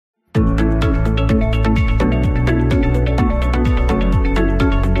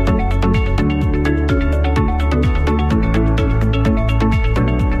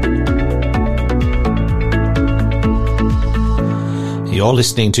You're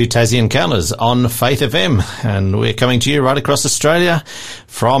listening to Tassie Encounters on Faith FM, and we're coming to you right across Australia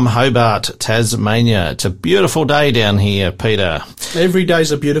from Hobart, Tasmania. It's a beautiful day down here, Peter. Every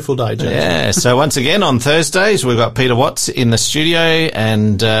day's a beautiful day, James. Yeah, so once again on Thursdays we've got Peter Watts in the studio,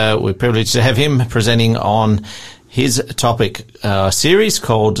 and we're privileged to have him presenting on his topic series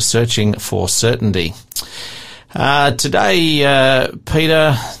called Searching for Certainty. Today,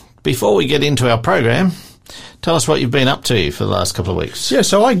 Peter, before we get into our program, tell us what you've been up to for the last couple of weeks. Yeah,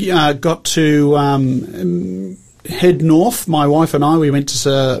 so I got to head north. My wife and I, we went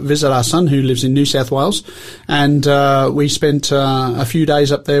to visit our son who lives in New South Wales, and we spent a few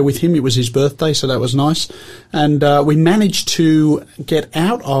days up there with him. It was his birthday, so that was nice. And we managed to get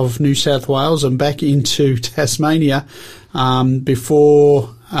out of New South Wales and back into Tasmania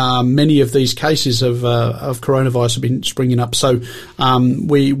before many of these cases of coronavirus have been springing up. So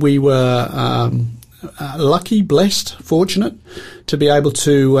we were lucky, blessed, fortunate to be able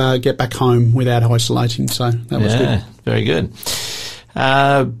to get back home without isolating. So that was good. Very good.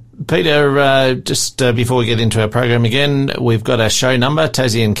 Peter, just before we get into our program again, we've got our show number,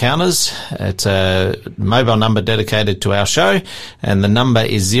 Tassie Encounters. It's a mobile number dedicated to our show, and the number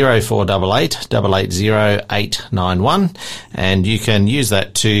is 0488 880 891, and you can use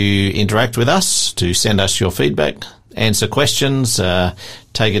that to interact with us, to send us your feedback, answer questions,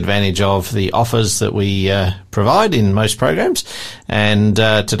 take advantage of the offers that we provide in most programs. And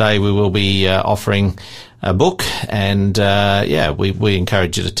today we will be offering a book, and we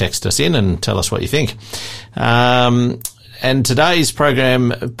encourage you to text us in and tell us what you think. And today's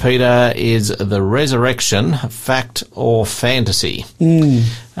program, Peter, is the Ressurection, Fact or Fantasy.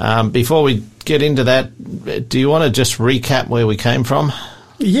 Before we get into that, do you want to just recap where we came from?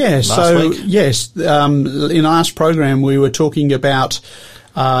 Yeah, yes, in our last program we were talking about,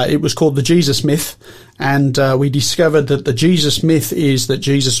 it was called the Jesus myth, and we discovered that the Jesus myth is that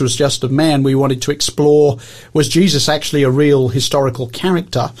Jesus was just a man. We wanted to explore, was Jesus actually a real historical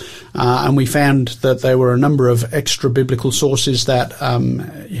character? And we found that there were a number of extra biblical sources that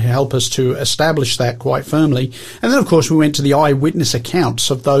help us to establish that quite firmly. And then, of course, we went to the eyewitness accounts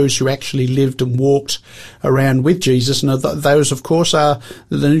of those who actually lived and walked around with Jesus, and those, of course, are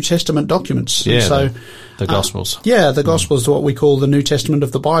the New Testament documents. Yeah, so, the Gospels. The Gospels are what we call the New Testament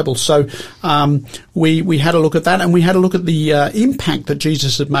of the Bible. So we had a look at that, and we had a look at the impact that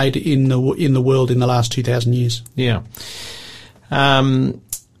Jesus had made in the world in the last 2,000 years. Yeah.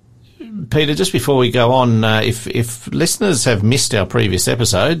 Peter, just before we go on, if listeners have missed our previous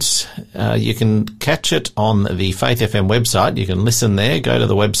episodes, you can catch it on the Faith FM website. You can listen there, go to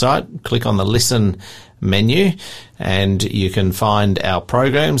the website, click on the Listen menu, and you can find our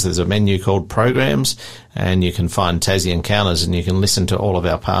programs. There's a menu called Programs, and you can find Tassie Encounters, and you can listen to all of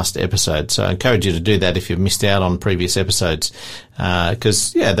our past episodes. So I encourage you to do that if you've missed out on previous episodes,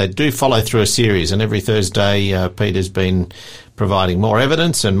 because, they do follow through a series, and every Thursday Peter's been providing more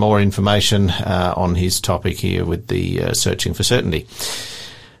evidence and more information on his topic here with the Searching for Certainty.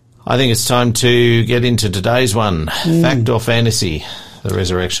 I think it's time to get into today's one, Fact or Fantasy, the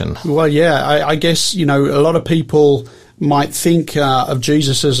Ressurection. Well, I guess, a lot of people might think of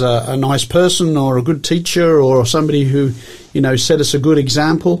Jesus as a nice person or a good teacher or somebody who, set us a good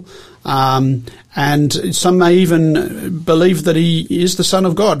example. And some may even believe that he is the Son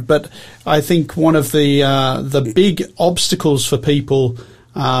of God. But I think one of the big obstacles for people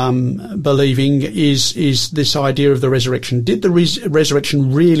believing is this idea of the resurrection. Did the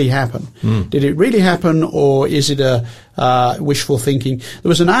resurrection really happen? Did it really happen, or is it a wishful thinking? There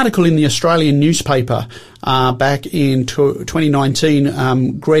was an article in the Australian newspaper back in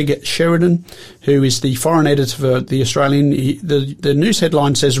 2019. Greg Sheridan, who is the foreign editor for the Australian, the news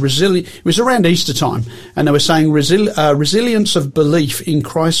headline says it was around Easter time, and they were saying resilience of belief in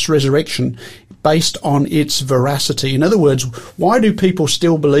Christ's resurrection based on its veracity. In other words, why do people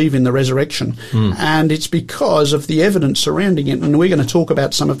still believe in the resurrection? And it's because of the evidence surrounding it, and we're going to talk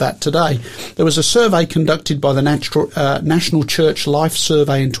about some of that today. There was a survey conducted by the National Church Life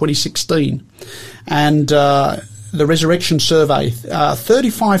Survey in 2016, and the Resurrection Survey,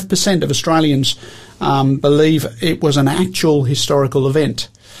 35% of Australians believe it was an actual historical event.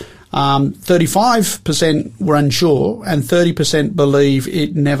 35% were unsure, and 30% believe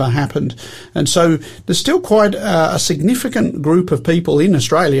it never happened. And so there's still quite a significant group of people in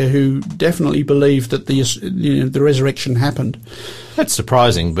Australia who definitely believe that the resurrection happened. That's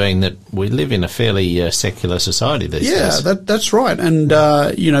surprising, being that we live in a fairly secular society these days. Yeah, that's right. And,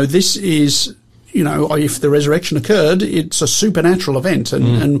 this is, if the resurrection occurred, it's a supernatural event.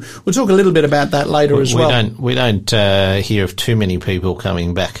 And we'll talk a little bit about that later as well. We don't hear of too many people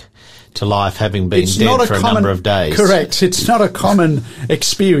coming back to life having been dead for a number of days. Correct. It's not a common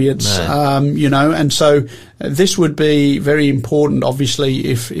experience, No. and so this would be very important, obviously,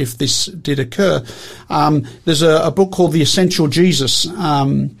 if this did occur. There's a book called The Essential Jesus,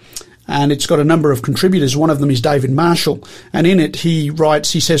 and it's got a number of contributors. One of them is David Marshall, and in it he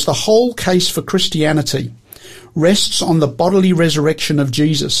says, the whole case for Christianity rests on the bodily resurrection of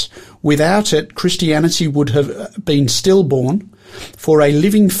Jesus. Without it, Christianity would have been stillborn, for a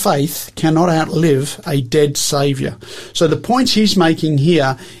living faith cannot outlive a dead Saviour. So the point he's making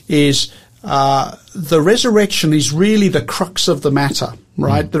here is the resurrection is really the crux of the matter,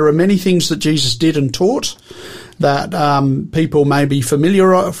 right? There are many things that Jesus did and taught that people may be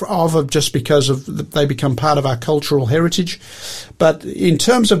familiar of just because they become part of our cultural heritage. But in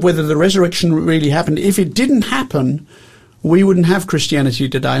terms of whether the resurrection really happened, if it didn't happen, we wouldn't have Christianity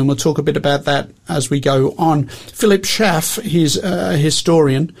today, and we'll talk a bit about that as we go on. Philip Schaff, he's a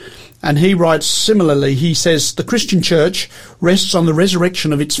historian, and he writes similarly. He says, the Christian church rests on the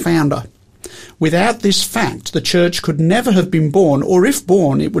resurrection of its founder. Without this fact, the church could never have been born, or if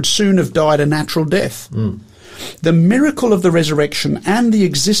born, it would soon have died a natural death. The miracle of the resurrection and the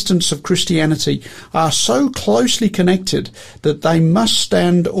existence of Christianity are so closely connected that they must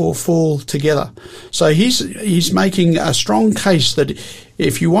stand or fall together. So he's making a strong case that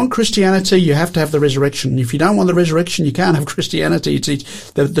if you want Christianity, you have to have the resurrection. If you don't want the resurrection, you can't have Christianity.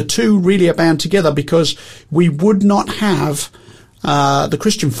 The two really are bound together, because we would not have the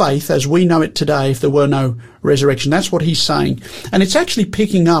Christian faith as we know it today if there were no resurrection. That's what he's saying. And it's actually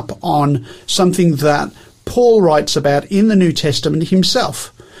picking up on something that Paul writes about in the New Testament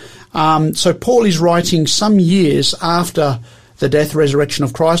himself. So Paul is writing some years after the death, resurrection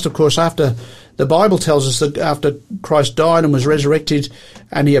of Christ. Of course, after the Bible tells us that after Christ died and was resurrected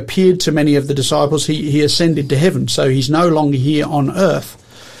and he appeared to many of the disciples, he ascended to heaven. So he's no longer here on earth.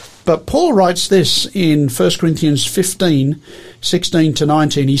 But Paul writes this in 1 Corinthians 15, 16 to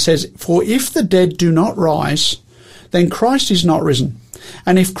 19. He says, for if the dead do not rise, then Christ is not risen.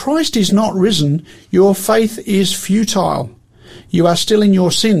 And if Christ is not risen, your faith is futile. You are still in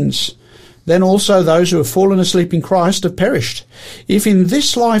your sins. Then also those who have fallen asleep in Christ have perished. If in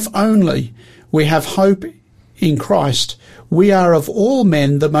this life only we have hope in Christ, we are of all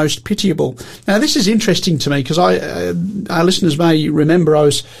men the most pitiable. Now, this is interesting to me because our listeners may remember I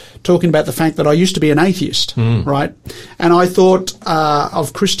was talking about the fact that I used to be an atheist, right? And I thought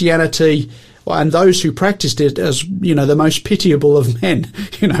of Christianity and those who practiced it as, the most pitiable of men.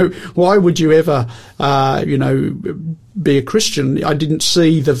 Why would you ever, be a Christian? I didn't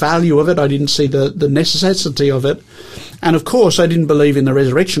see the value of it. I didn't see the necessity of it. And of course, I didn't believe in the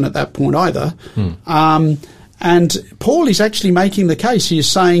resurrection at that point either. And Paul is actually making the case. He is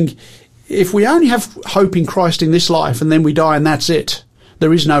saying, if we only have hope in Christ in this life and then we die and that's it,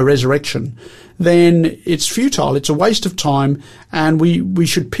 there is no resurrection, then it's futile. It's a waste of time, and we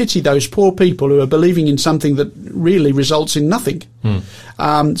should pity those poor people who are believing in something that really results in nothing.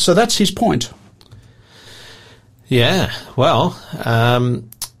 So that's his point. Yeah, well,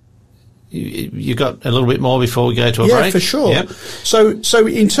 you got a little bit more before we go to a break? Yeah, for sure. Yep. So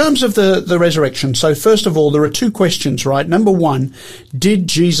in terms of the resurrection, so first of all, there are two questions, right? Number one, did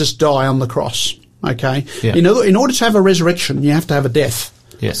Jesus die on the cross? Okay. Yeah. In order to have a resurrection, you have to have a death.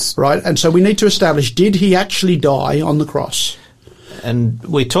 Yes. Right? And so we need to establish, did he actually die on the cross? And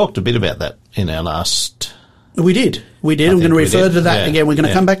we talked a bit about that in our last... We did. I'm going to refer to that again. We're going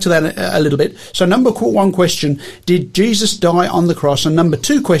to come back to that a little bit. So number one question, did Jesus die on the cross? And number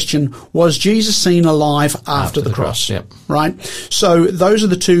two question, was Jesus seen alive after the cross? Yep. Right? So those are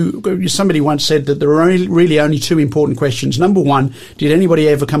the two. Somebody once said that there are only two important questions. Number one, did anybody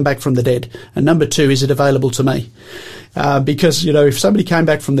ever come back from the dead? And number two, is it available to me? Because, if somebody came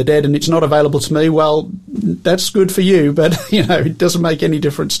back from the dead and it's not available to me, well, that's good for you, but, it doesn't make any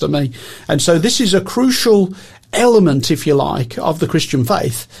difference to me. And so this is a crucial element, if you like, of the Christian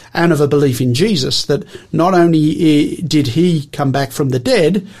faith and of a belief in Jesus, that not only did he come back from the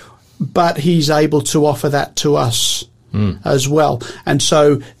dead, but he's able to offer that to us as well. And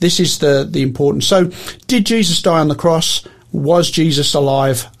so this is the importance. So did Jesus die on the cross? Was Jesus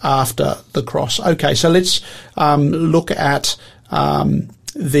alive after the cross? Okay, so let's look at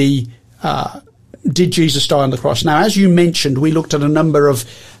did Jesus die on the cross? Now, as you mentioned, we looked at a number of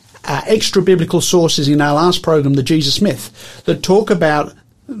extra biblical sources in our last program, the Jesus Myth, that talk about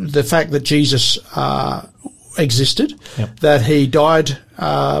the fact that Jesus existed, that he died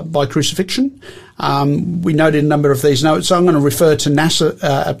by crucifixion. We noted a number of these notes. So I'm going to refer to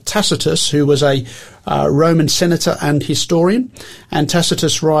Tacitus, who was a Roman senator and historian. And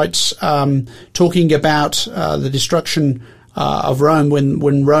Tacitus writes, talking about the destruction of Rome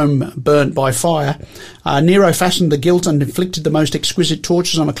when Rome burnt by fire. Nero fastened the guilt and inflicted the most exquisite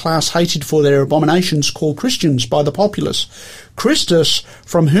tortures on a class hated for their abominations called Christians by the populace. Christus,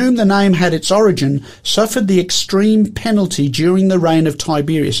 from whom the name had its origin, suffered the extreme penalty during the reign of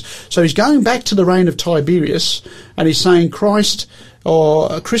Tiberius. So he's going back to the reign of Tiberius, and he's saying Christ,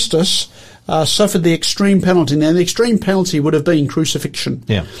 or Christus, suffered the extreme penalty. Now, the extreme penalty would have been crucifixion.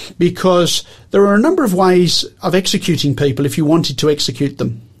 Yeah. Because there are a number of ways of executing people if you wanted to execute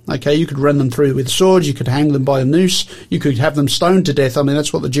them. Okay, you could run them through with swords, you could hang them by a noose, you could have them stoned to death. I mean,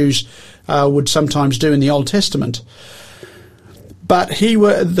 that's what the Jews would sometimes do in the Old Testament. But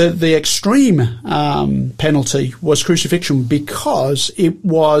the extreme penalty was crucifixion, because it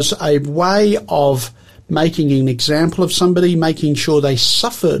was a way of making an example of somebody, making sure they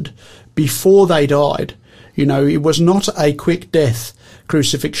suffered before they died. You know, it was not a quick death,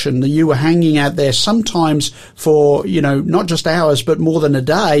 crucifixion. You were hanging out there sometimes for, you know, not just hours, but more than a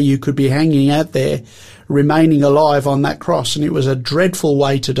day. You could be hanging out there, remaining alive on that cross, and it was a dreadful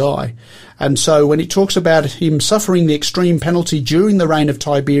way to die. And so when it talks about him suffering the extreme penalty during the reign of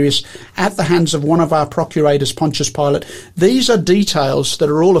Tiberius at the hands of one of our procurators, Pontius Pilate, these are details that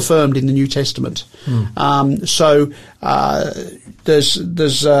are all affirmed in the New Testament.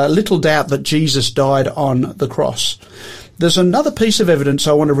 There's little doubt that Jesus died on the cross. There's another piece of evidence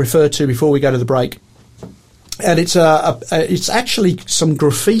I want to refer to before we go to the break. And it's actually some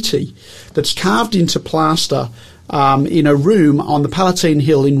graffiti that's carved into plaster in a room on the Palatine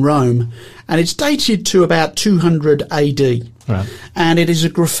Hill in Rome, and it's dated to about 200 AD. Right. And it is a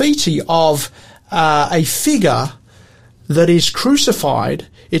graffiti of a figure that is crucified.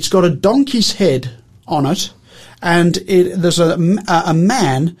 It's got a donkey's head on it, and there's a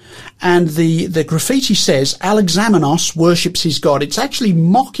man, and the graffiti says, Alexamenos worships his God. It's actually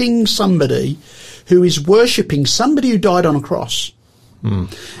mocking somebody who is worshipping somebody who died on a cross.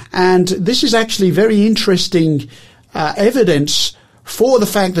 And this is actually very interesting evidence for the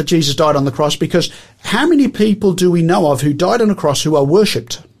fact that Jesus died on the cross, because how many people do we know of who died on a cross who are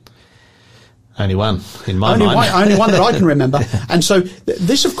worshipped? Only one in my mind. Only one that I can remember. And so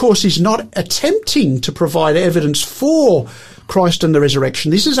this, of course, is not attempting to provide evidence for Christ and the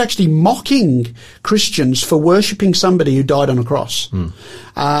resurrection. This is actually mocking Christians for worshipping somebody who died on a cross.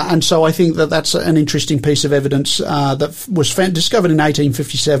 And so I think that that's an interesting piece of evidence that was discovered in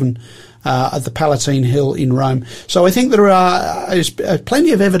 1857 at the Palatine Hill in Rome. So I think there is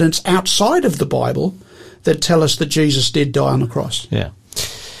plenty of evidence outside of the Bible that tell us that Jesus did die on the cross. Yeah.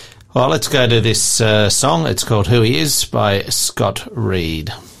 Well, let's go to this song. It's called Who He Is by Scott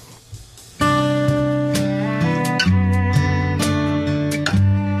Reed.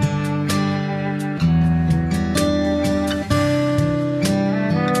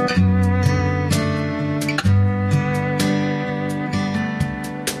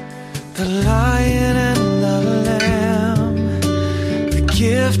 The Lion and the Lamb, the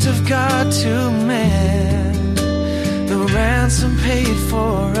gift of God to man, the ransom paid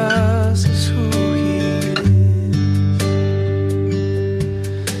for us is who He is.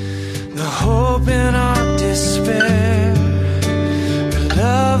 The hope in our despair, the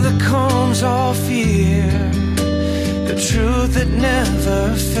love that calms all fear, the truth that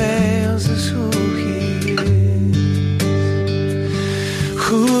never fails is who He is.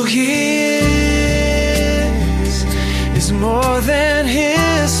 Who He is more than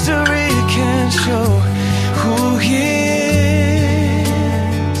history can show. Who He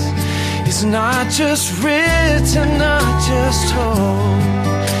is not just written, not just told.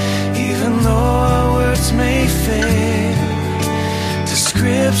 Even though our words may fail,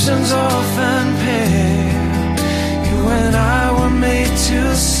 descriptions often pale. You and I were made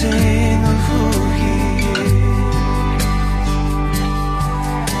to sing of who He is.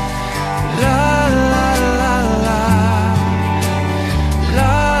 La la la la,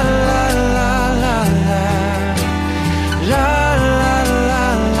 la la la la la, la la la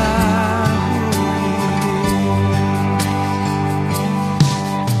la,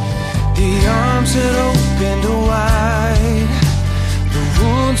 the arms that opened wide, the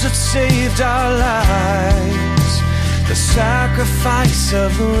wounds that saved our lives, the sacrifice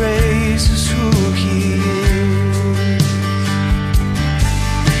of the race is who He is.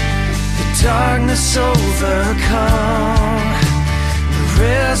 Darkness overcome, the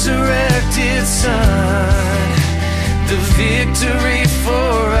resurrected Son, the victory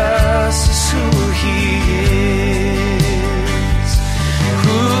for us is who He is.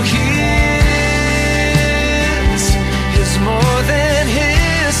 Who He is more than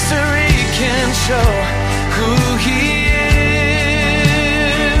history can show. Who He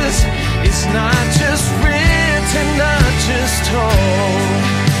is not just written, not just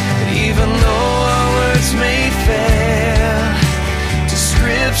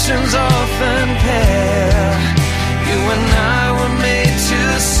descriptions often pair. You and I were made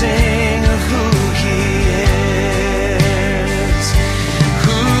to sing of who He is.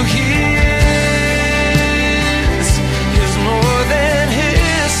 Who He is more than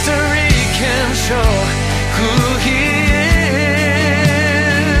history can show. Who He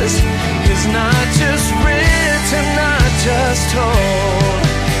is not just written, not just told.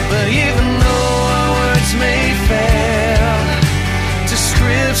 But even though our words may fail,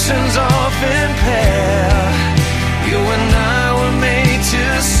 descriptions often pair. You and I were made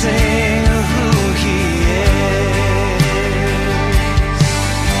to sing of who He is.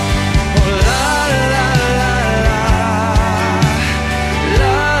 Oh, la la la la,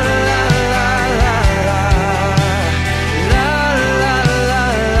 la la la la la, la la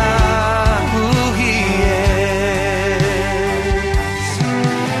la, who He is.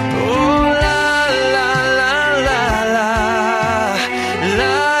 Oh, la la la la la, la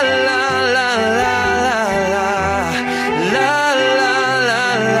la la la la, la la la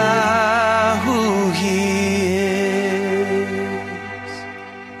la, who He is.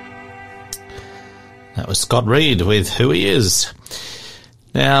 That was Scott Reed with Who He Is.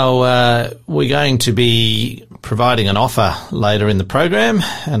 Now, we're going to be providing an offer later in the program,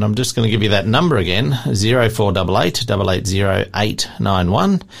 and I'm just going to give you that number again, 0488 880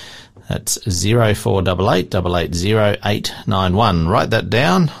 891. That's 0488 880 891. Write that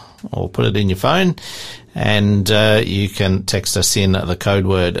down or put it in your phone, and you can text us in the code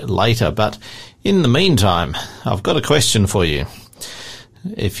word later. But in the meantime, I've got a question for you.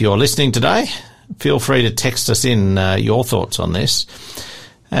 If you're listening today, feel free to text us in your thoughts on this.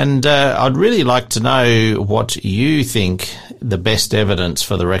 And I'd really like to know what you think the best evidence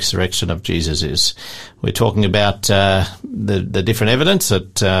for the resurrection of Jesus is. We're talking about the different evidence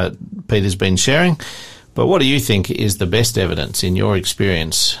that Peter's been sharing, but what do you think is the best evidence in your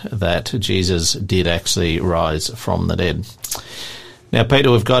experience that Jesus did actually rise from the dead? Now, Peter,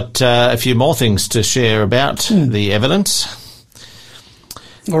 we've got a few more things to share about the evidence.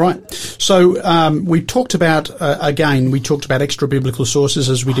 All right. So we talked about, we talked about extra-biblical sources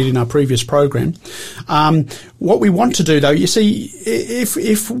as we did in our previous program. What we want to do, though, you see,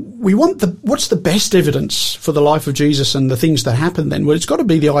 if we want what's the best evidence for the life of Jesus and the things that happened then? Well, it's got to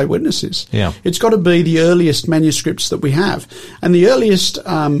be the eyewitnesses. Yeah. It's got to be the earliest manuscripts that we have. And the earliest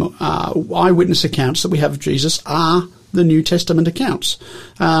eyewitness accounts that we have of Jesus are the New Testament accounts.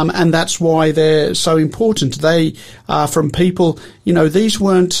 And that's why they're so important. They are from people, these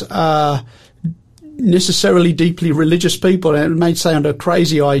weren't necessarily deeply religious people, and it may sound a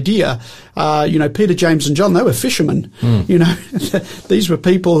crazy idea. Peter, James and John, they were fishermen. These were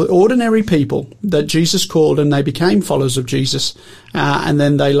people, ordinary people that Jesus called, and they became followers of Jesus. And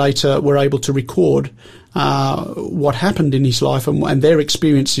then they later were able to record what happened in his life and their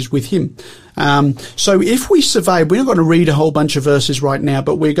experiences with him. So if we survey, we're not going to read a whole bunch of verses right now,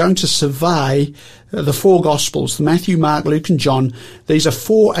 but we're going to survey the four Gospels, Matthew, Mark, Luke and John. These are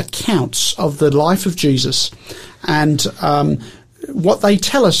four accounts of the life of Jesus and what they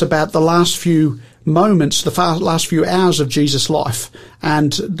tell us about the last few moments, the last few hours of Jesus' life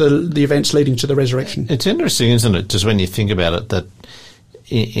and the events leading to the resurrection. It's interesting, isn't it, just when you think about it, that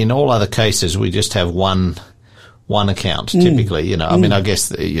in all other cases we just have one account typically. I mean, I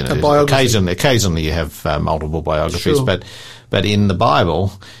guess occasionally you have multiple biographies, sure. but in the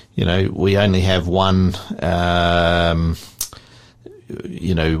Bible, we only have one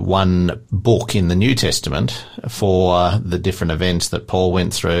one book in the New Testament for the different events that Paul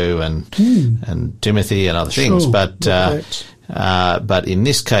went through and Timothy and other things. Sure. But in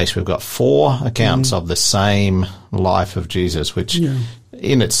this case, we've got four accounts of the same life of Jesus, which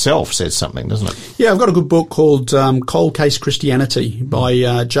in itself says something, doesn't it? Yeah, I've got a good book called Cold Case Christianity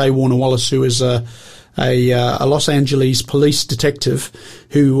by J. Warner Wallace, who is a Los Angeles police detective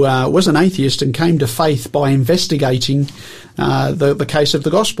who was an atheist and came to faith by investigating the case of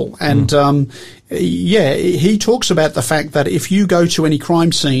the gospel. And he talks about the fact that if you go to any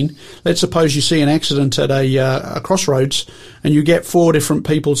crime scene, let's suppose you see an accident at a crossroads and you get four different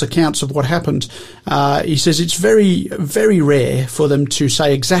people's accounts of what happened, he says it's very, very rare for them to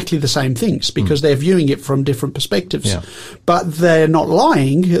say exactly the same things because they're viewing it from different perspectives. Yeah. But they're not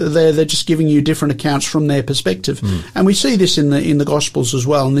lying, they're just giving you different accounts from their perspective. And we see this in the Gospels as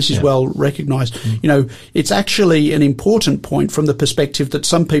well, and this is well recognised. It's actually an important point from the perspective that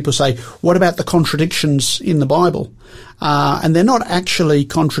some people say, what about the contradictions in the Bible? And they're not actually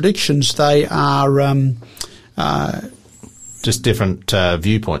contradictions, they are just different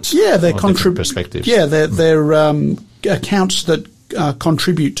viewpoints. Yeah, they're different perspectives. Yeah, they're accounts that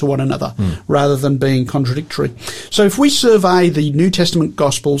contribute to one another rather than being contradictory. So if we survey the New Testament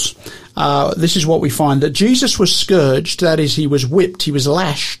Gospels, this is what we find, that Jesus was scourged, that is, he was whipped, he was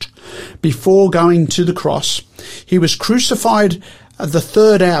lashed before going to the cross. He was crucified at the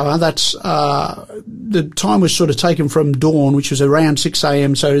third hour. That's the time was sort of taken from dawn, which was around 6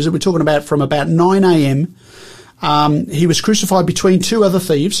 a.m. So we're talking about from about 9 a.m. He was crucified between two other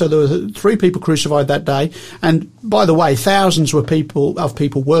thieves, so there were 3 people crucified that day. And by the way, thousands of people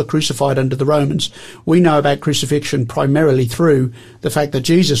were crucified under the Romans. We know about crucifixion primarily through the fact that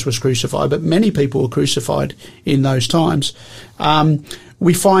Jesus was crucified, but many people were crucified in those times.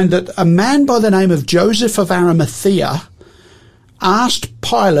 We find that a man by the name of Joseph of Arimathea asked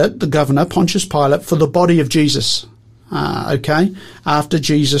Pilate, the governor, Pontius Pilate, for the body of Jesus. After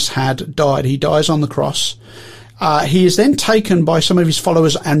Jesus had died. He dies on the cross. He is then taken by some of his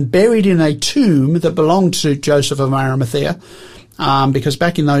followers and buried in a tomb that belonged to Joseph of Arimathea, because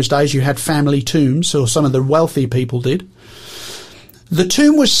back in those days you had family tombs, or some of the wealthy people did. The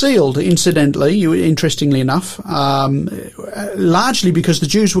tomb was sealed, incidentally, interestingly enough, largely because the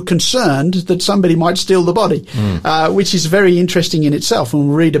Jews were concerned that somebody might steal the body, which is very interesting in itself, and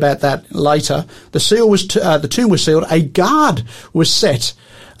we'll read about that later. The tomb was sealed. A guard was set,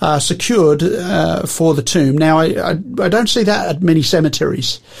 secured for the tomb. Now, I don't see that at many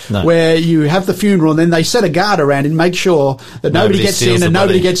cemeteries, where you have the funeral and then they set a guard around and make sure that nobody gets in and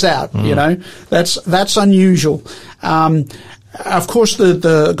nobody gets out. You know, that's unusual. Of course,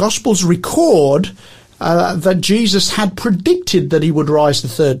 the Gospels record that Jesus had predicted that he would rise the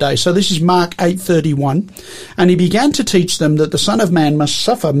third day. So this is Mark 8:31. And he began to teach them that the Son of Man must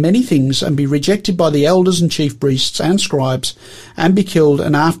suffer many things and be rejected by the elders and chief priests and scribes and be killed,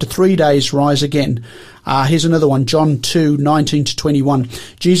 and after 3 days rise again. Here's another one, John 2:19-21.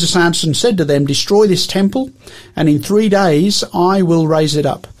 Jesus answered and said to them, destroy this temple, and in 3 days I will raise it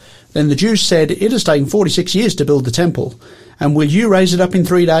up. Then the Jews said, it has taken 46 years to build the temple, and will you raise it up in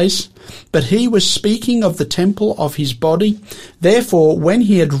 3 days? But he was speaking of the temple of his body. Therefore, when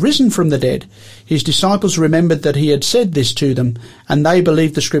he had risen from the dead, his disciples remembered that he had said this to them, and they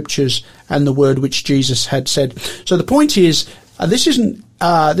believed the scriptures and the word which Jesus had said. So the point is, this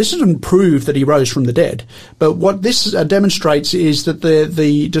doesn't prove that he rose from the dead, but what this demonstrates is that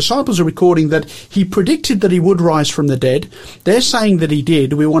the disciples are recording that he predicted that he would rise from the dead. They're saying that he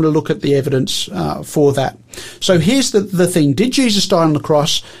did. We want to look at the evidence for that. So here's the thing. Did Jesus die on the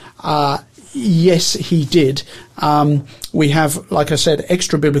cross? Yes, he did. We have, like I said,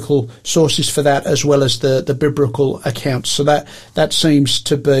 extra biblical sources for that, as well as the biblical accounts. So that seems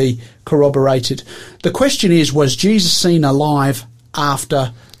to be corroborated. The question is, was Jesus seen alive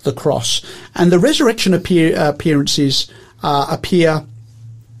after the cross? And the resurrection appearances appear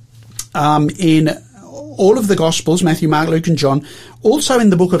in all of the Gospels, Matthew, Mark, Luke and John. Also in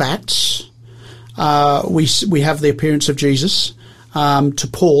the book of Acts, we have the appearance of Jesus to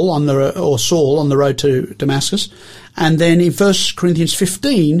Paul or Saul on the road to Damascus. And then in 1 Corinthians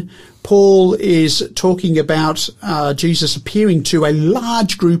 15, Paul is talking about Jesus appearing to a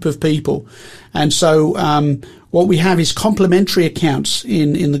large group of people. And so what we have is complementary accounts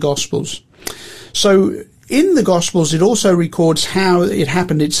in the Gospels. So in the Gospels, it also records how it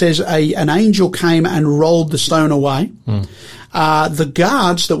happened. It says an angel came and rolled the stone away. The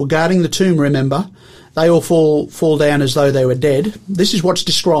guards that were guarding the tomb, remember, they all fall down as though they were dead. This is what's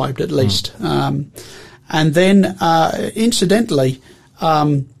described, at least. And then, incidentally,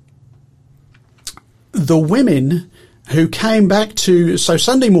 the women who came back so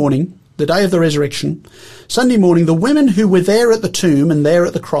Sunday morning, the day of the resurrection, Sunday morning, the women who were there at the tomb and there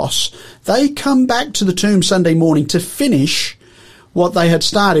at the cross, they come back to the tomb Sunday morning to finish what they had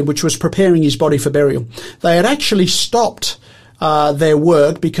started, which was preparing his body for burial. They had actually stopped their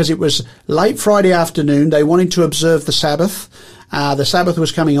work because it was late Friday afternoon. They wanted to observe the Sabbath. The Sabbath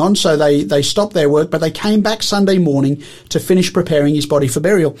was coming on, so they stopped their work, but they came back Sunday morning to finish preparing his body for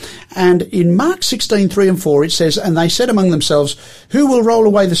burial. And in Mark 16:3 and 4, it says, and they said among themselves, who will roll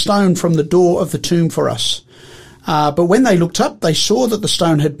away the stone from the door of the tomb for us? But when they looked up, they saw that the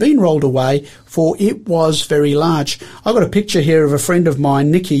stone had been rolled away, for it was very large. I've got a picture here of a friend of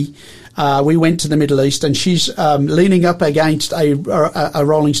mine, Nikki. We went to the Middle East, and she's leaning up against a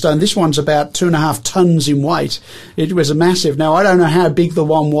rolling stone. This one's about 2.5 tons in weight. It was a massive. Now, I don't know how big the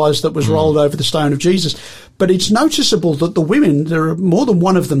one was that was rolled over the stone of Jesus, but it's noticeable that the women, there are more than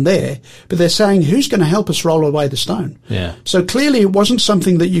one of them there, but they're saying, who's going to help us roll away the stone? Yeah. So clearly it wasn't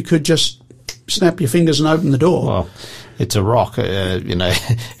something that you could just snap your fingers and open the door. Well, it's a rock.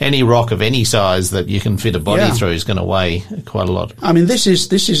 Any rock of any size that you can fit a body through is going to weigh quite a lot. I mean, this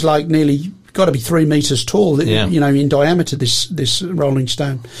is like nearly got to be 3 meters tall, in diameter, this rolling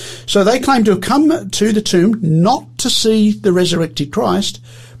stone. So they claim to have come to the tomb not to see the resurrected Christ,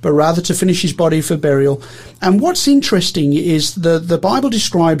 but rather to finish his body for burial. And what's interesting is the Bible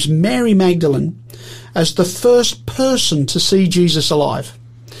describes Mary Magdalene as the first person to see Jesus alive.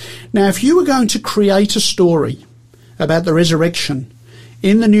 Now, if you were going to create a story about the resurrection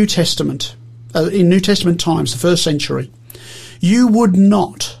in the New Testament, in New Testament times, the first century, you would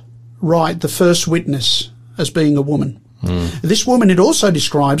not write the first witness as being a woman. This woman, it also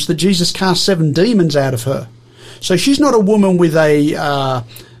describes that Jesus cast 7 demons out of her. So she's not a woman with a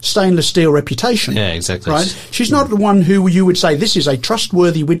stainless steel reputation. Yeah, exactly. Right? She's not the one who you would say this is a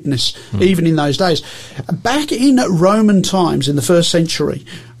trustworthy witness, even in those days. Back in Roman times, in the first century,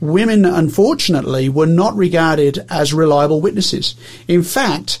 women, unfortunately, were not regarded as reliable witnesses. In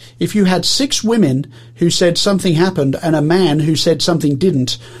fact, if you had 6 women who said something happened and a man who said something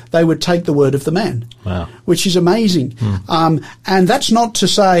didn't, they would take the word of the man. Wow. Which is amazing. And that's not to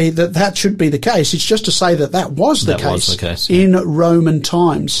say that that should be the case. It's just to say that that was the case in Roman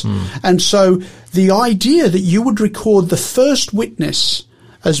times. And so the idea that you would record the first witness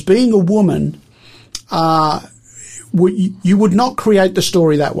as being a woman, you would not create the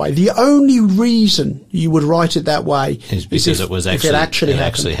story that way. The only reason you would write it that way is because it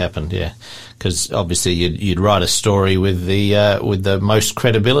actually happened. Yeah, because obviously you'd write a story with the most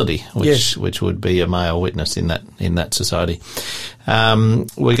credibility, which would be a male witness in that society.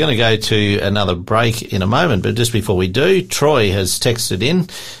 We're going to go to another break in a moment, but just before we do, Troy has texted in,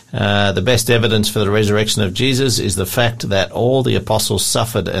 the best evidence for the resurrection of Jesus is the fact that all the apostles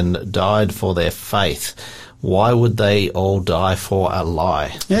suffered and died for their faith. Why would they all die for a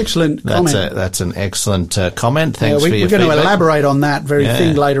lie? Excellent comment. That's an excellent comment. Thanks for your feedback. We're going to elaborate on that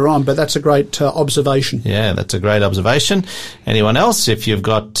thing later on, but that's a great observation. Yeah, that's a great observation. Anyone else, if you've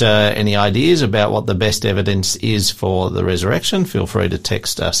got any ideas about what the best evidence is for the resurrection, feel free to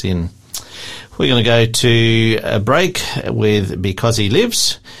text us in. We're going to go to a break with Because He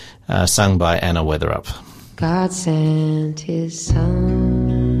Lives, sung by Anna Weatherup. God sent His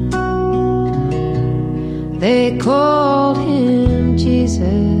Son. They called Him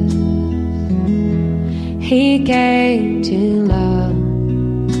Jesus. He came to love,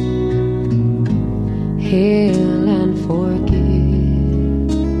 heal and forgive.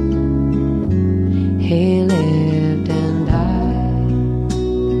 He lived and died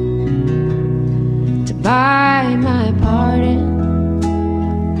to buy my pardon.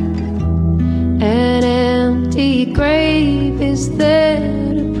 An empty grave is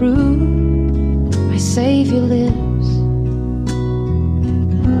there to prove my Savior lives.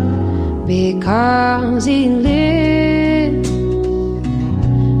 Because He lives,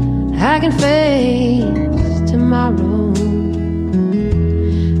 I can face tomorrow.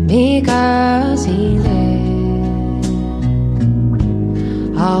 Because He lives,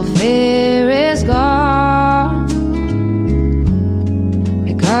 all fear is gone.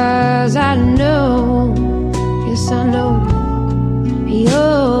 Because I know, yes I know, He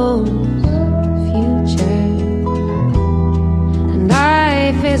owns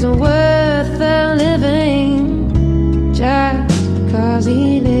is worth the living just because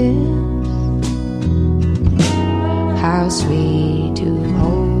He lives. How sweet to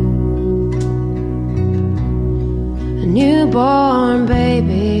hold a newborn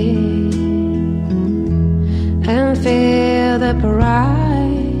baby and feel the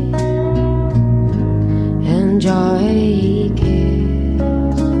pride and joy He gives.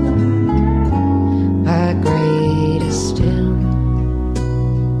 But greater still,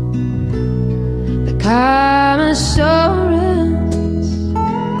 calm assurance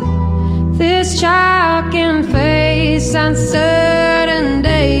this child can face uncertain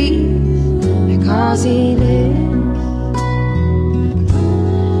days. Because He lives,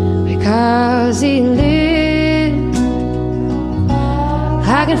 because He lives,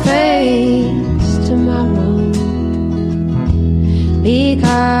 I can face tomorrow.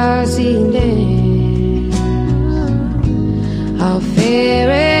 Because He lives, all fear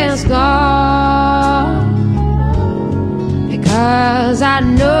is gone. Because I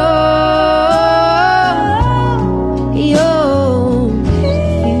know He owns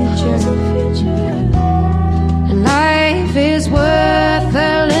the future, and life is worth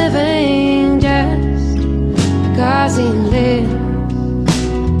the living just because He lives.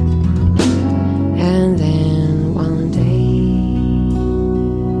 And then one day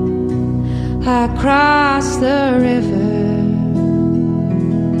I cross the river,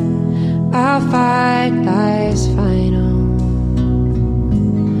 our fight lies final,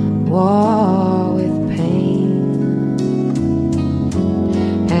 war with pain.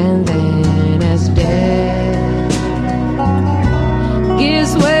 And then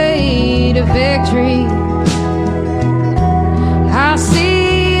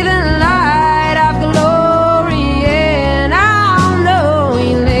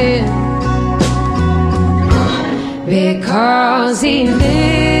he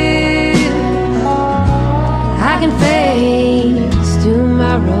lives, I can face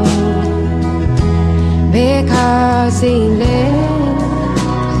tomorrow. Because he lives,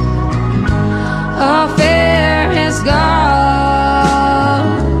 all fear is gone.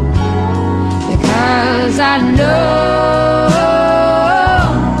 Because I know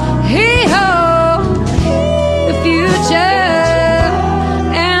he holds the future,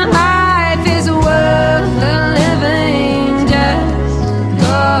 and life is worth the living just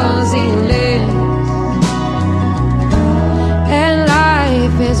because he lives, and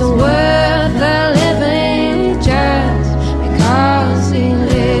life is worth the living just because he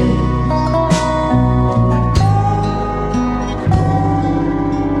lives.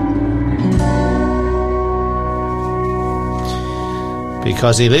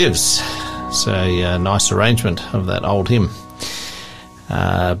 Because he lives. It's a nice arrangement of that old hymn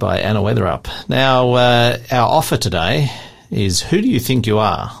by Anna Weatherup. Now, our offer today is Who Do You Think You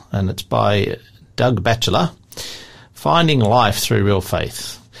Are? And it's by Doug Batchelor, Finding Life Through Real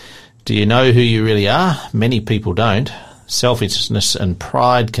Faith. Do you know who you really are? Many people don't. Selfishness and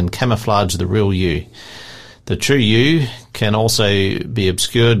pride can camouflage the real you. The true you can also be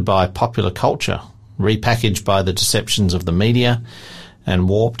obscured by popular culture, repackaged by the deceptions of the media, and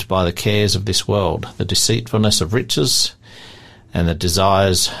warped by the cares of this world, the deceitfulness of riches, and the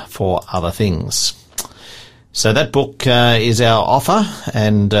desires for other things. So that book is our offer,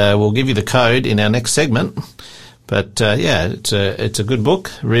 and we'll give you the code in our next segment. But yeah, it's a good book.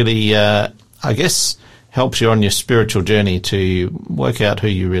 Really, I guess, helps you on your spiritual journey to work out who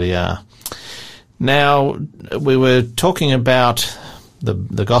you really are. Now, we were talking about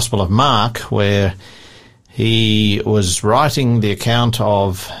the Gospel of Mark, where he was writing the account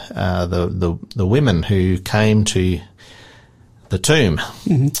of the women who came to the tomb.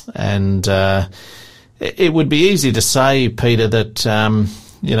 Mm-hmm. And it would be easy to say, Peter, that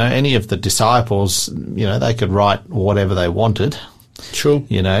any of the disciples, they could write whatever they wanted. Sure.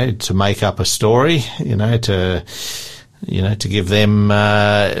 To make up a story, to give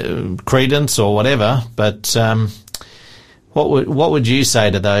them credence or whatever. But what would you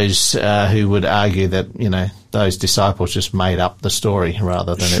say to those who would argue that those disciples just made up the story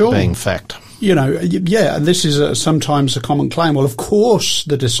rather than Sure. it being fact? Yeah, and this is sometimes a common claim. Well, of course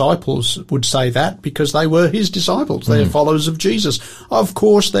the disciples would say that because they were his disciples. They are followers of Jesus. Of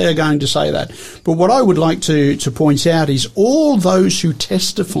course they are going to say that. But what I would like to point out is all those who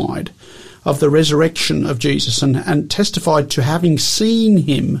testified of the resurrection of Jesus and testified to having seen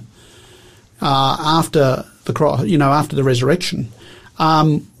him after the cross, after the resurrection,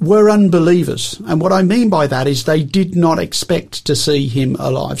 were unbelievers. And what I mean by that is they did not expect to see him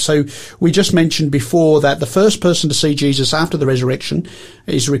alive. So we just mentioned before that the first person to see Jesus after the resurrection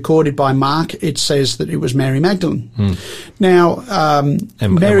is recorded by Mark. It says that it was Mary Magdalene. Now,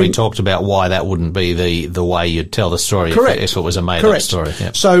 and we talked about why that wouldn't be the way you'd tell the story if it was a made-up story.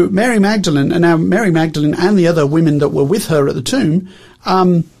 Yep. So Mary Magdalene and the other women that were with her at the tomb,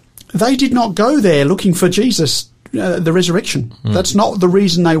 they did not go there looking for Jesus, the resurrection. That's not the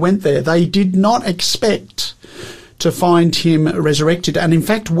reason they went there. They did not expect to find him resurrected. And in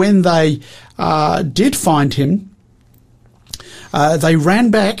fact, when they did find him, they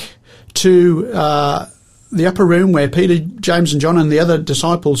ran back to the upper room where Peter, James and John and the other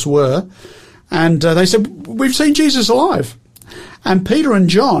disciples were, and they said, "We've seen Jesus alive." And Peter and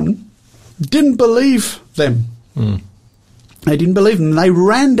John didn't believe them. They didn't believe them. They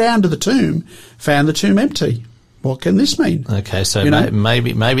ran down to the tomb, found the tomb empty. What can this mean? Okay, so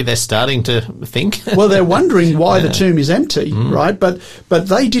maybe they're starting to think. Well, they're wondering why the tomb is empty, right? But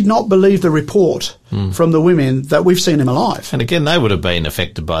they did not believe the report from the women that we've seen him alive. And again, they would have been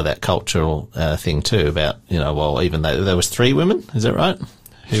affected by that cultural thing too about, even though there was 3 women, is that right?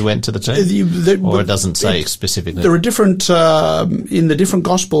 Who went to the tomb? Or it doesn't say specifically? There are different, in the different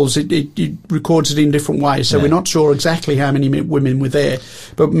Gospels, it records it in different ways. So we're not sure exactly how many women were there.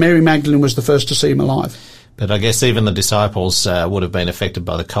 But Mary Magdalene was the first to see him alive. But I guess even the disciples would have been affected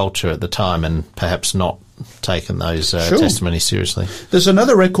by the culture at the time and perhaps not taken those testimonies seriously. There's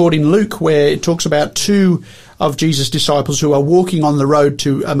another record in Luke where it talks about 2 of Jesus' disciples who are walking on the road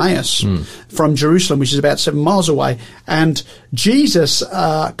to Emmaus from Jerusalem, which is about 7 miles away. And Jesus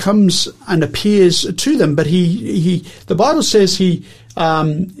comes and appears to them, but the Bible says he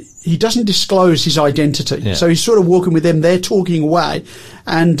he doesn't disclose his identity. Yeah. So he's sort of walking with them. They're talking away.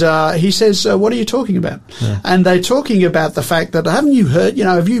 And he says, what are you talking about? Yeah. And they're talking about the fact that, haven't you heard,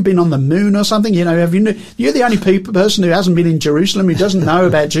 have you been on the moon or something? You're the only person who hasn't been in Jerusalem, who doesn't know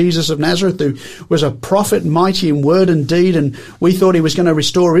about Jesus of Nazareth, who was a prophet, mighty in word and deed, and we thought he was going to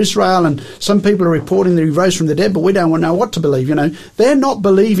restore Israel, and some people are reporting that he rose from the dead, but we don't know what to believe. They're not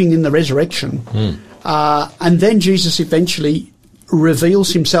believing in the resurrection. And then Jesus eventually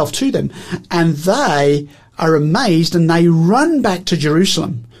reveals himself to them, and they are amazed, and they run back to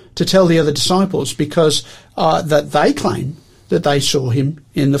Jerusalem to tell the other disciples, because that they claim that they saw him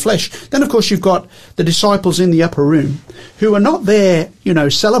in the flesh. Then, of course, you've got the disciples in the upper room who are not there,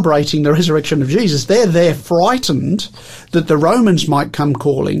 celebrating the resurrection of Jesus. They're there frightened that the Romans might come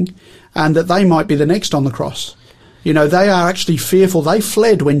calling and that they might be the next on the cross. They are actually fearful. They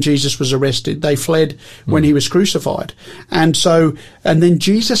fled when Jesus was arrested. They fled when he was crucified. And then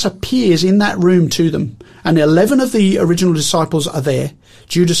Jesus appears in that room to them. And 11 of the original disciples are there.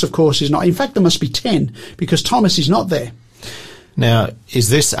 Judas, of course, is not. In fact, there must be 10, because Thomas is not there. Now, is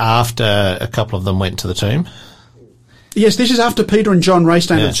this after a couple of them went to the tomb? Yes, this is after Peter and John raced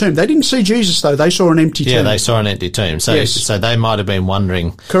down to the tomb. They didn't see Jesus, though. They saw an empty tomb. Yeah, they saw an empty tomb. So, yes. So they might have been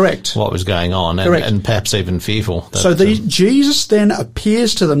wondering Correct. What was going on, and perhaps even fearful. Jesus then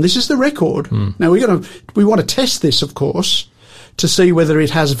appears to them. This is the record. Now, we want to test this, of course, to see whether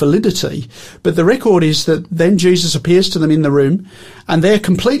it has validity. But the record is that then Jesus appears to them in the room, and they're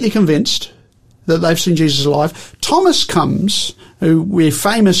completely convinced that they've seen Jesus alive. Thomas comes, who we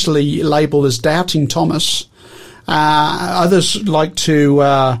famously label as Doubting Thomas. Others like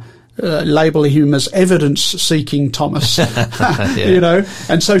to label him as evidence-seeking Thomas,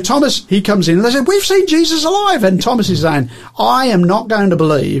 And so Thomas, he comes in and they say, "We've seen Jesus alive." And Thomas is saying, "I am not going to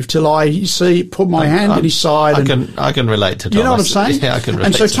believe till I put my hand in his side." I can relate to Thomas. You know what I'm saying? Yeah, I can relate.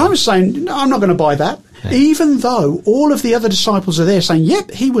 And so Thomas is saying, "No, I'm not going to buy that." Yeah. Even though all of the other disciples are there saying,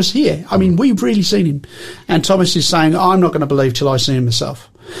 "Yep, he was here. I mean, we've really seen him." And Thomas is saying, "I'm not going to believe till I see him myself."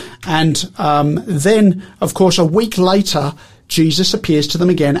 And then, of course, a week later, Jesus appears to them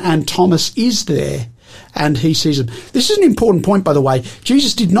again, and Thomas is there, and he sees them. This is an important point, by the way.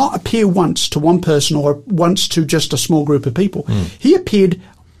 Jesus did not appear once to one person or once to just a small group of people. He appeared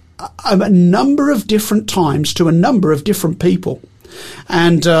a number of different times to a number of different people.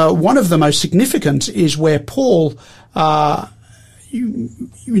 And one of the most significant is where Paul,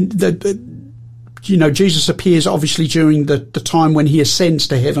 Jesus appears obviously during the time when he ascends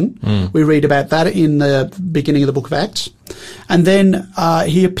to heaven. We read about that in the beginning of the book of Acts. And then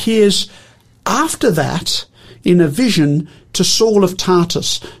he appears after that in a vision to Saul of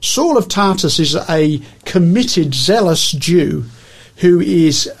Tarsus. Saul of Tarsus is a committed, zealous Jew who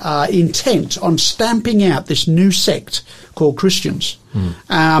is intent on stamping out this new sect called Christians.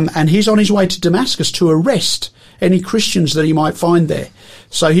 And he's on his way to Damascus to arrest any Christians that he might find there.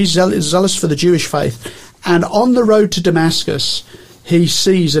 So he's zealous for the Jewish faith. And on the road to Damascus, he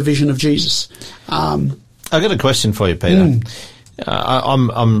sees a vision of Jesus. I've got a question for you, Peter.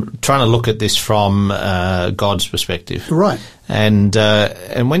 I'm trying to look at this from God's perspective. Right. And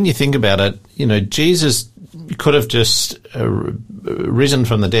when you think about it, Jesus could have just risen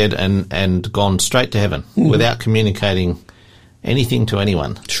from the dead and gone straight to heaven without communicating anything to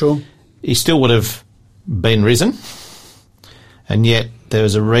anyone. Sure. He still would have been risen, and yet there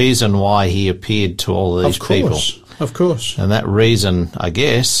was a reason why he appeared to all of these people. Of course. And that reason, I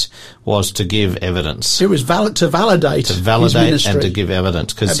guess, was to give evidence. It was to validate his ministry. And to give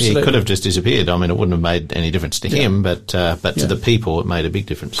evidence, because he could have just disappeared. I mean, it wouldn't have made any difference to him, but to the people it made a big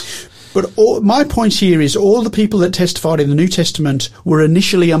difference. But my point here is all the people that testified in the New Testament were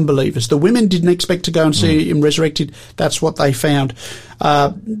initially unbelievers. The women didn't expect to go and see him resurrected. That's what they found.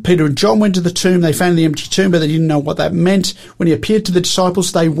 Peter and John went to the tomb. They found the empty tomb, but they didn't know what that meant. When he appeared to the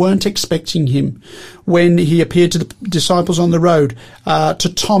disciples, they weren't expecting him. When he appeared to the disciples on the road,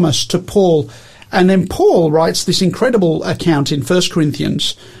 to Thomas, to Paul. And then Paul writes this incredible account in 1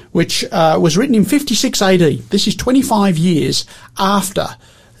 Corinthians, which was written in 56 AD. This is 25 years after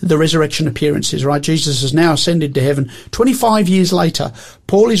the resurrection appearances, right? Jesus has now ascended to heaven. 25 years later,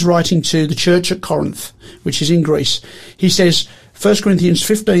 Paul is writing to the church at Corinth, which is in Greece. He says, 1 Corinthians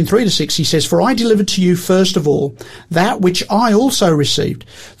 15, 3-6, he says, "For I delivered to you first of all that which I also received,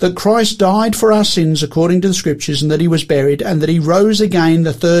 that Christ died for our sins according to the Scriptures, and that he was buried, and that he rose again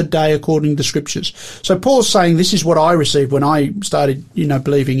the third day according to the Scriptures." So Paul's saying, this is what I received when I started,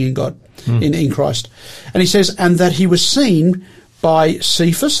 believing in God, in Christ. And he says, and that he was seen by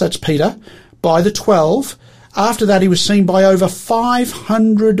Cephas, that's Peter, by the 12. After that, he was seen by over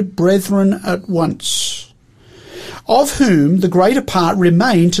 500 brethren at once. of whom the greater part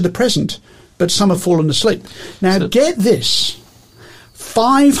remain to the present, but some have fallen asleep. Now, get this.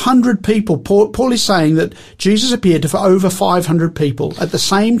 500 people. Paul is saying that Jesus appeared to over 500 people at the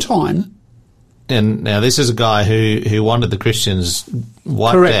same time. And now this is a guy who wanted the Christians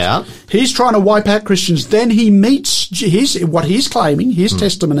wiped Correct. out. He's trying to wipe out Christians. Then he meets what he's claiming, his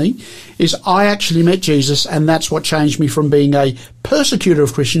testimony, is I actually met Jesus, and that's what changed me from being a persecutor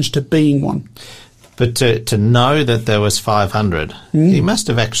of Christians to being one. But to know that there was 500, he must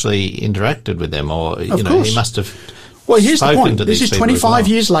have actually interacted with them, or Of he course. must have. Well, here's the spoken point. to This these is people 25 as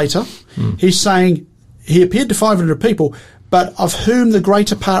well. years later. He's saying he appeared to 500 people, but of whom the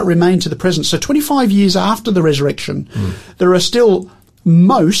greater part remain to the present. So 25 years after the resurrection, there are still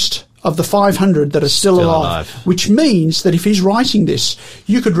most of the 500 that are still alive, which means that if he's writing this,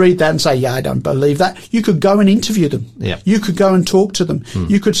 you could read that and say, yeah, I don't believe that. You could go and interview them. Yeah. You could go and talk to them.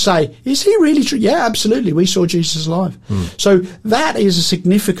 You could say, is he really true? Yeah, absolutely. We saw Jesus alive. So that is a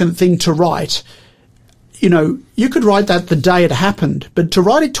significant thing to write. You know, you could write that the day it happened, but to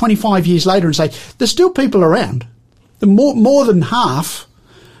write it 25 years later and say, there's still people around. The more than half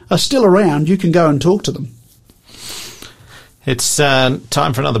are still around. You can go and talk to them. It's time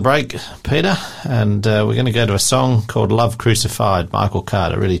for another break, Peter, and we're going to go to a song called Love Crucified. Michael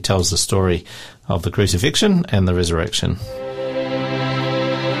Carter really tells the story of the crucifixion and the resurrection.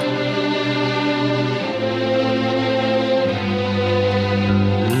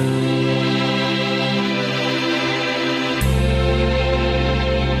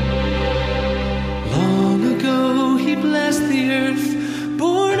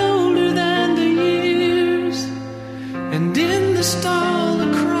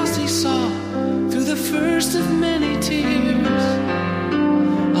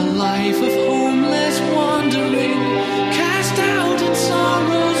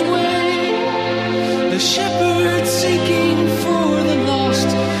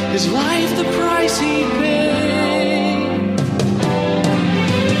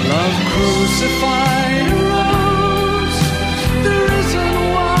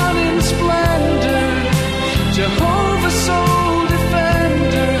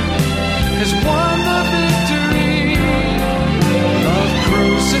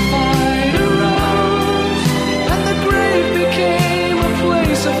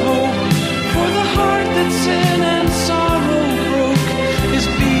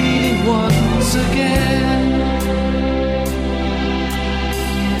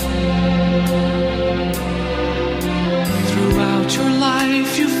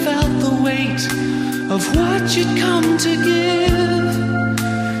 Of what you'd come to give,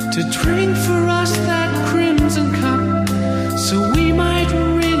 to drink for us that crimson cup, so we might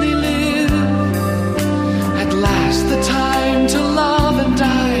really live. At last the time to love and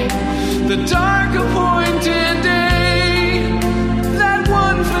die, the dark appointed day, that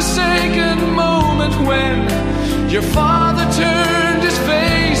one forsaken moment when your father turned his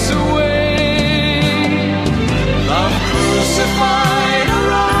face away. Love crucified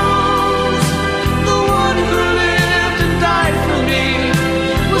around.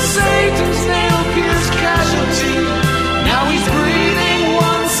 Satan's nail-pierced casualty. Now he's breathing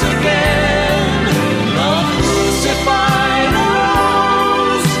once again. Love crucified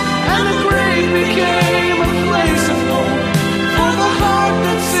arose, and the grave became a place of hope. For the heart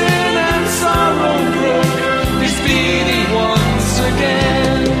that sin and sorrow broke is beating once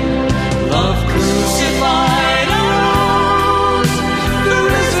again. Love crucified arose, the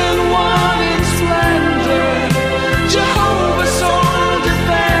risen one in splendor. Jehovah's soul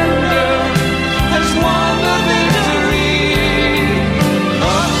defender has won the victory.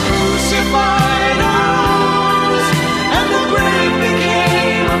 Love crucified arose, and the grave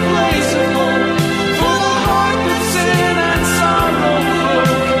became a place of hope. For the heart that sin and sorrow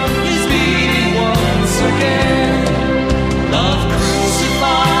broke is beating once again. Love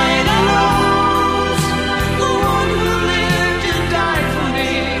crucified arose, the one who lived and died for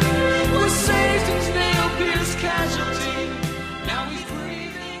me was Satan's nail-pierced casualty. Now he's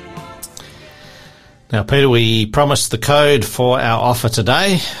breathing once. Now, Peter, we promised the code for our offer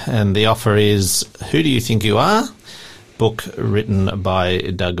today, and the offer is Who Do You Think You Are? Book written by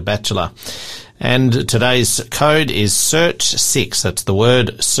Doug Batchelor. And today's code is Search6. That's the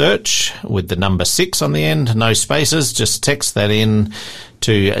word search with the number 6 on the end, no spaces. Just text that in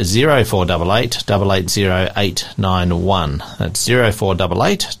to 0488 880 891. That's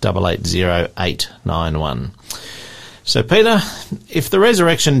 0488 880 891. So, Peter, if the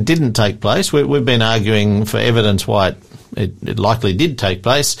resurrection didn't take place, we've been arguing for evidence why it likely did take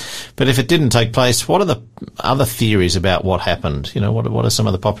place, but if it didn't take place, what are the other theories about what happened? You know, what are some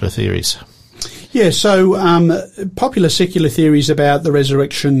of the popular theories? Yeah, so popular secular theories about the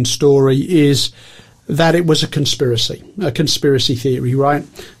resurrection story is that it was a conspiracy theory, right?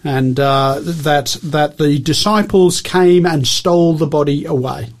 And that the disciples came and stole the body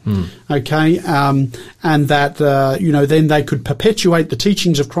away, okay? And that, then they could perpetuate the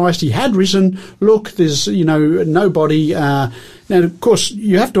teachings of Christ. He had risen. Look, there's, no body. Now, of course,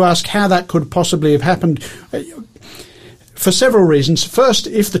 you have to ask how that could possibly have happened. For several reasons. First,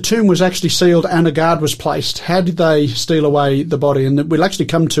 if the tomb was actually sealed and a guard was placed, how did they steal away the body? And we'll actually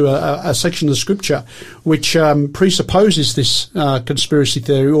come to a section of the scripture which presupposes this conspiracy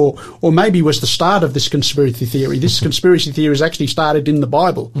theory, or maybe was the start of this conspiracy theory. This conspiracy theory is actually started in the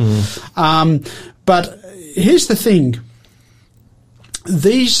Bible. But here's the thing.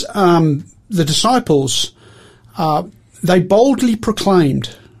 These, the disciples, they boldly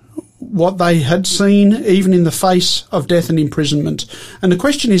proclaimed what they had seen, even in the face of death and imprisonment. And the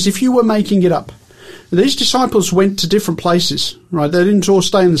question is, if you were making it up, these disciples went to different places, right? They didn't all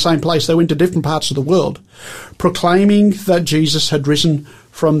stay in the same place. They went to different parts of the world, proclaiming that Jesus had risen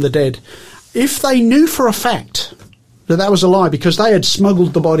from the dead. If they knew for a fact that that was a lie because they had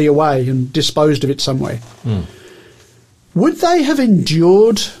smuggled the body away and disposed of it somewhere, would they have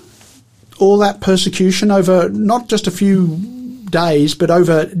endured all that persecution over not just a few days, but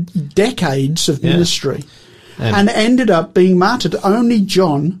over decades of ministry, and ended up being martyred? Only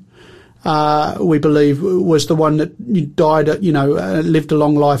John, we believe, was the one that died, lived a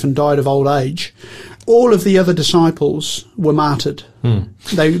long life and died of old age. All of the other disciples were martyred.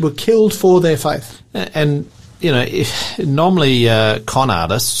 They were killed for their faith. And, normally con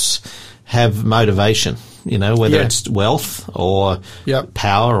artists have motivation, whether it's wealth or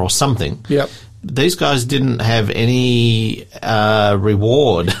power or something. These guys didn't have any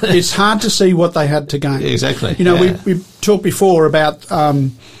reward. It's hard to see what they had to gain. Exactly. We talked before about,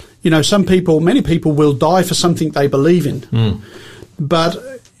 many people will die for something they believe in. But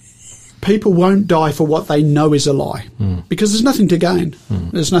people won't die for what they know is a lie because there's nothing to gain.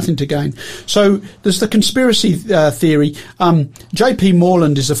 There's nothing to gain. So there's the conspiracy theory. J.P.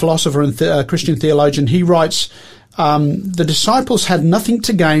 Moreland is a philosopher and Christian theologian. He writes, the disciples had nothing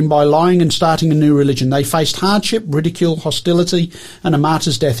to gain by lying and starting a new religion. They faced hardship, ridicule, hostility, and a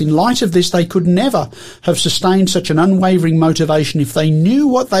martyr's death. In light of this, they could never have sustained such an unwavering motivation if they knew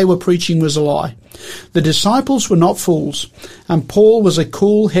what they were preaching was a lie. The disciples were not fools, and Paul was a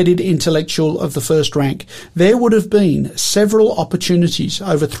cool-headed intellectual of the first rank. There would have been several opportunities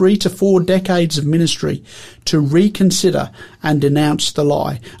over 3 to 4 decades of ministry to reconsider and denounce the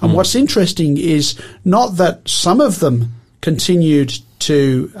lie. And what's interesting is not that some of them continued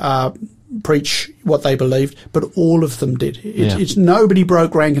to preach what they believed, but all of them did. It's nobody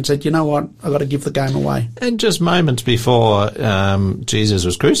broke rank and said, you know what, I've got to give the game away. And just moments before Jesus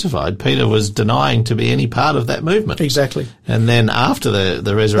was crucified, Peter was denying to be any part of that movement. Exactly. And then after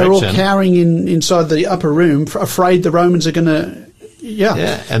the resurrection, they're all cowering inside the upper room, afraid the Romans are going to.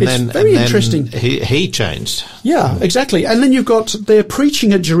 And it's very interesting. He changed. Yeah, exactly. And then you've got, they're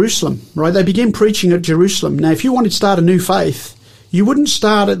preaching at Jerusalem, right? They begin preaching at Jerusalem. Now, if you wanted to start a new faith, you wouldn't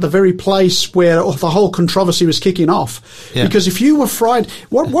start at the very place where the whole controversy was kicking off. Yeah. Because if you were fried,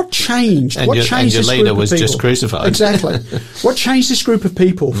 what changed? And your leader was just crucified. Exactly. What changed this group of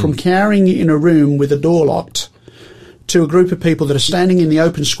people from cowering in a room with a door locked to a group of people that are standing in the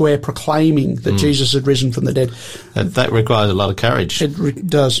open square proclaiming that Jesus had risen from the dead? That requires a lot of courage. It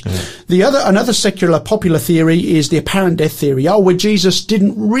does. Yeah. Another secular popular theory is the apparent death theory. Where Jesus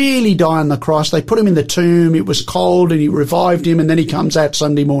didn't really die on the cross. They put him in the tomb. It was cold and he revived him and then he comes out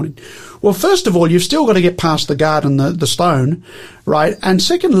Sunday morning. Well, first of all, you've still got to get past the guard and the stone, right? And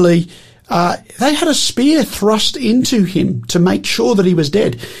secondly, they had a spear thrust into him to make sure that he was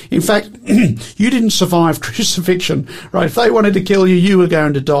dead. In fact, you didn't survive crucifixion, right? If they wanted to kill you, you were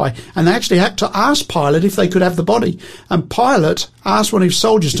going to die. And they actually had to ask Pilate if they could have the body. And Pilate asked one of his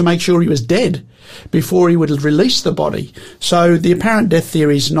soldiers to make sure he was dead before he would release the body. So the apparent death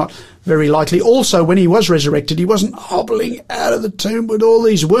theory is not very likely. Also, when he was resurrected, he wasn't hobbling out of the tomb with all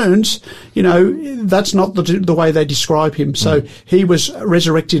these wounds. That's not the way they describe him. So he was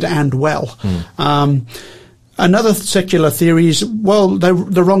resurrected and well. Another secular theory is,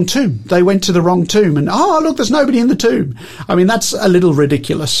 the wrong tomb. They went to the wrong tomb and, look, there's nobody in the tomb. I mean, that's a little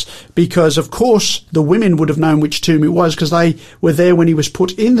ridiculous because, of course, the women would have known which tomb it was because they were there when he was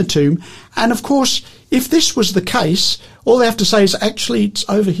put in the tomb. And, of course, if this was the case, all they have to say is, actually, it's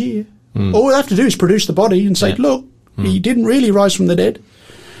over here. All they have to do is produce the body and say, look, he didn't really rise from the dead.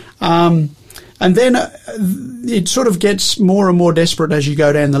 And then it sort of gets more and more desperate as you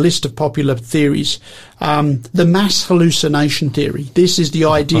go down the list of popular theories. The mass hallucination theory. This is the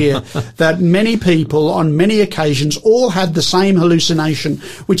idea that many people on many occasions all had the same hallucination,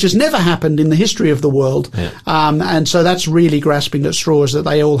 which has never happened in the history of the world. Yeah. And so that's really grasping at straws, that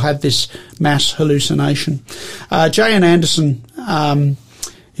they all had this mass hallucination. J.N. Anderson,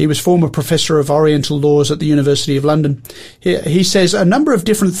 he was former professor of Oriental laws at the University of London. He says a number of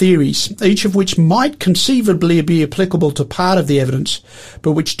different theories, each of which might conceivably be applicable to part of the evidence,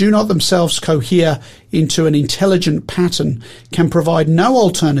 but which do not themselves cohere into an intelligent pattern, can provide no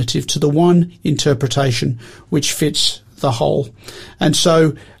alternative to the one interpretation which fits the whole. And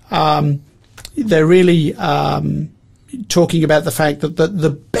so they're really talking about the fact that the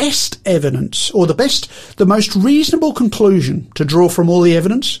best evidence, or the most reasonable conclusion to draw from all the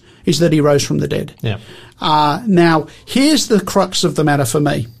evidence, is that he rose from the dead. Yeah. Now, here's the crux of the matter for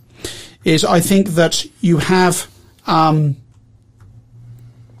me, is I think that you have,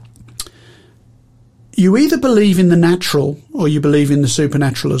 you either believe in the natural or you believe in the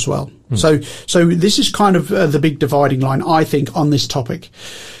supernatural as well. So this is kind of the big dividing line, I think, on this topic.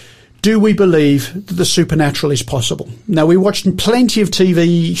 Do we believe that the supernatural is possible? Now, we watched plenty of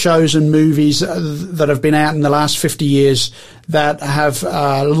TV shows and movies that have been out in the last 50 years that have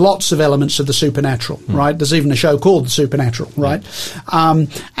lots of elements of the supernatural, right? There's even a show called The Supernatural, right?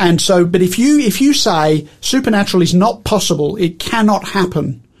 And so, but if you say supernatural is not possible, it cannot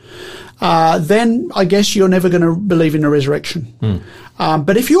happen, then I guess you're never going to believe in a resurrection.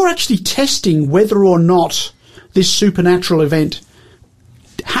 But if you're actually testing whether or not this supernatural event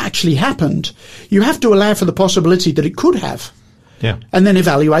actually happened, you have to allow for the possibility that it could have. Yeah. And then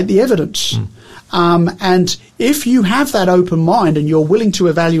evaluate the evidence. And if you have that open mind and you're willing to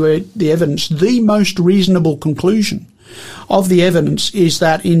evaluate the evidence, the most reasonable conclusion of the evidence is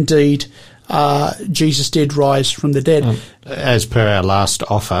that indeed Jesus did rise from the dead. As per our last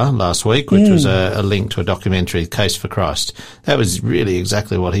offer last week, which was a link to a documentary, Case for Christ, that was really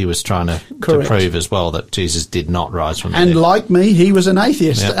exactly what he was trying to prove as well, that Jesus did not rise from the dead. And like me, he was an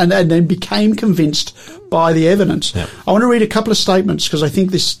atheist and then became convinced by the evidence. Yep. I want to read a couple of statements because I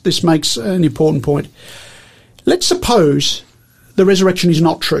think this makes an important point. Let's suppose the resurrection is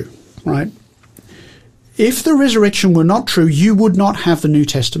not true, right? If the resurrection were not true, you would not have the New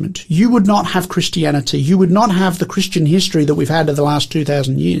Testament. You would not have Christianity. You would not have the Christian history that we've had over the last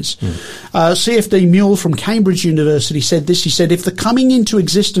 2,000 years. C.F.D. Mule from Cambridge University said this. He said, if the coming into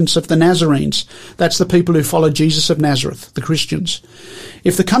existence of the Nazarenes, that's the people who followed Jesus of Nazareth, the Christians,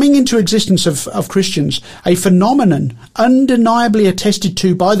 if the coming into existence of Christians, a phenomenon undeniably attested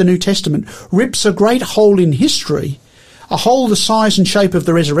to by the New Testament, rips a great hole in history, a hole the size and shape of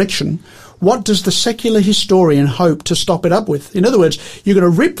the resurrection, what does the secular historian hope to stop it up with? In other words, you're going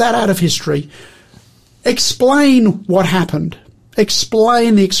to rip that out of history, explain what happened,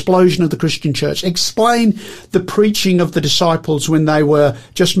 explain the explosion of the Christian church, explain the preaching of the disciples when they were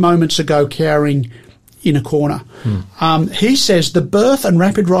just moments ago cowering in a corner. He says the birth and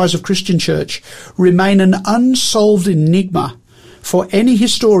rapid rise of Christian church remain an unsolved enigma for any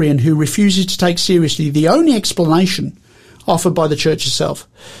historian who refuses to take seriously the only explanation offered by the church itself,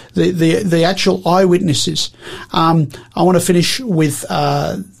 the actual eyewitnesses. I want to finish with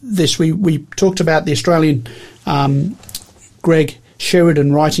this. We talked about the Australian Greg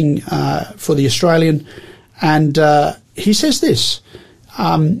Sheridan writing for the Australian, and he says this: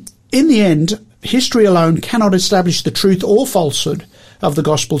 in the end, history alone cannot establish the truth or falsehood of the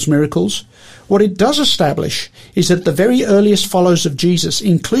gospel's miracles. What it does establish is that the very earliest followers of Jesus,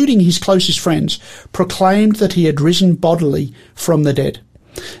 including his closest friends, proclaimed that he had risen bodily from the dead.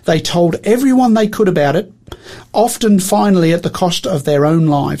 They told everyone they could about it, often finally at the cost of their own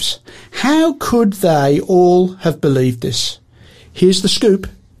lives. How could they all have believed this? Here's the scoop: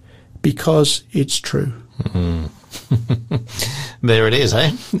 because it's true. There it is,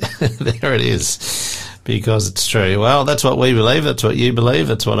 eh? There it is. Because it's true. Well, that's what we believe. That's what you believe.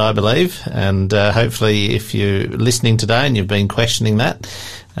 That's what I believe. And hopefully if you're listening today and you've been questioning that,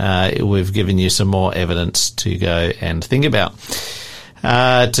 we've given you some more evidence to go and think about.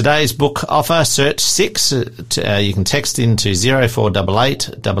 Today's book offer, Search 6. You can text into 0488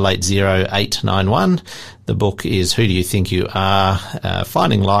 880 891. The book is Who Do You Think You Are?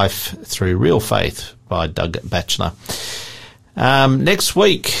 Finding Life Through Real Faith by Doug Batchelor. Next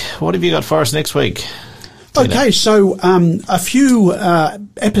week, what have you got for us next week? Okay, so a few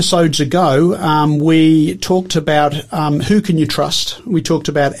episodes ago, we talked about who can you trust. We talked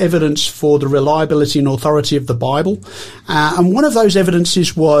about evidence for the reliability and authority of the Bible. And one of those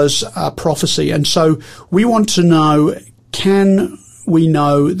evidences was prophecy. And so we want to know, can we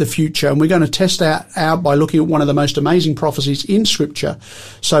know the future? And we're going to test that out by looking at one of the most amazing prophecies in Scripture.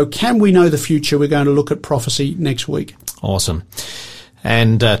 So can we know the future? We're going to look at prophecy next week. Awesome.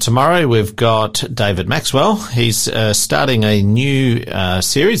 And tomorrow we've got David Maxwell. He's starting a new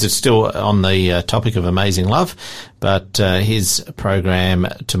series. It's still on the topic of amazing love, but his program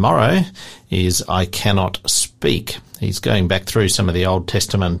tomorrow is I Cannot Speak. He's going back through some of the Old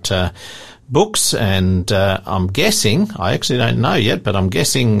Testament books, and I'm guessing, I actually don't know yet, but I'm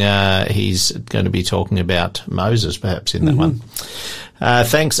guessing he's going to be talking about Moses perhaps in that one.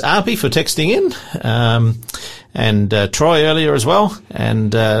 Thanks, Arpi, for texting in. And Troy earlier as well.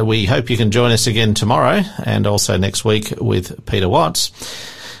 And we hope you can join us again tomorrow and also next week with Peter Watts.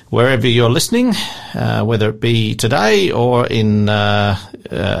 Wherever you're listening, whether it be today or in a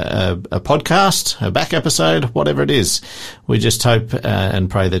podcast, a back episode, whatever it is, we just hope and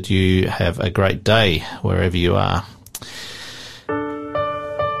pray that you have a great day wherever you are.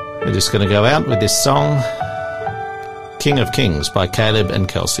 We're just going to go out with this song, King of Kings by Caleb and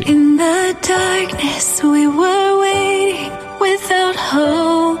Kelsey. In the darkness we were waiting, without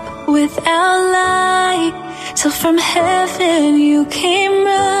hope, without light, till from heaven you came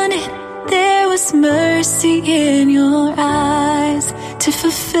running. There was mercy in your eyes to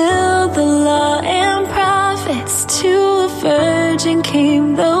fulfill the law and prophets. To a virgin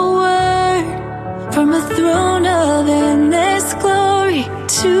came the word, from a throne of endless glory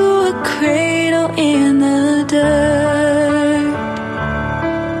to a cradle in the dirt.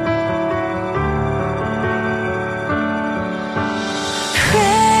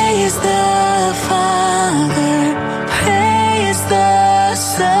 Praise the Father, praise the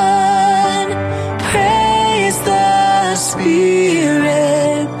Son, praise the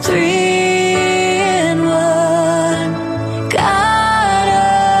Spirit, three in one. God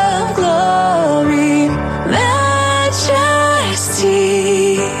of glory, majesty,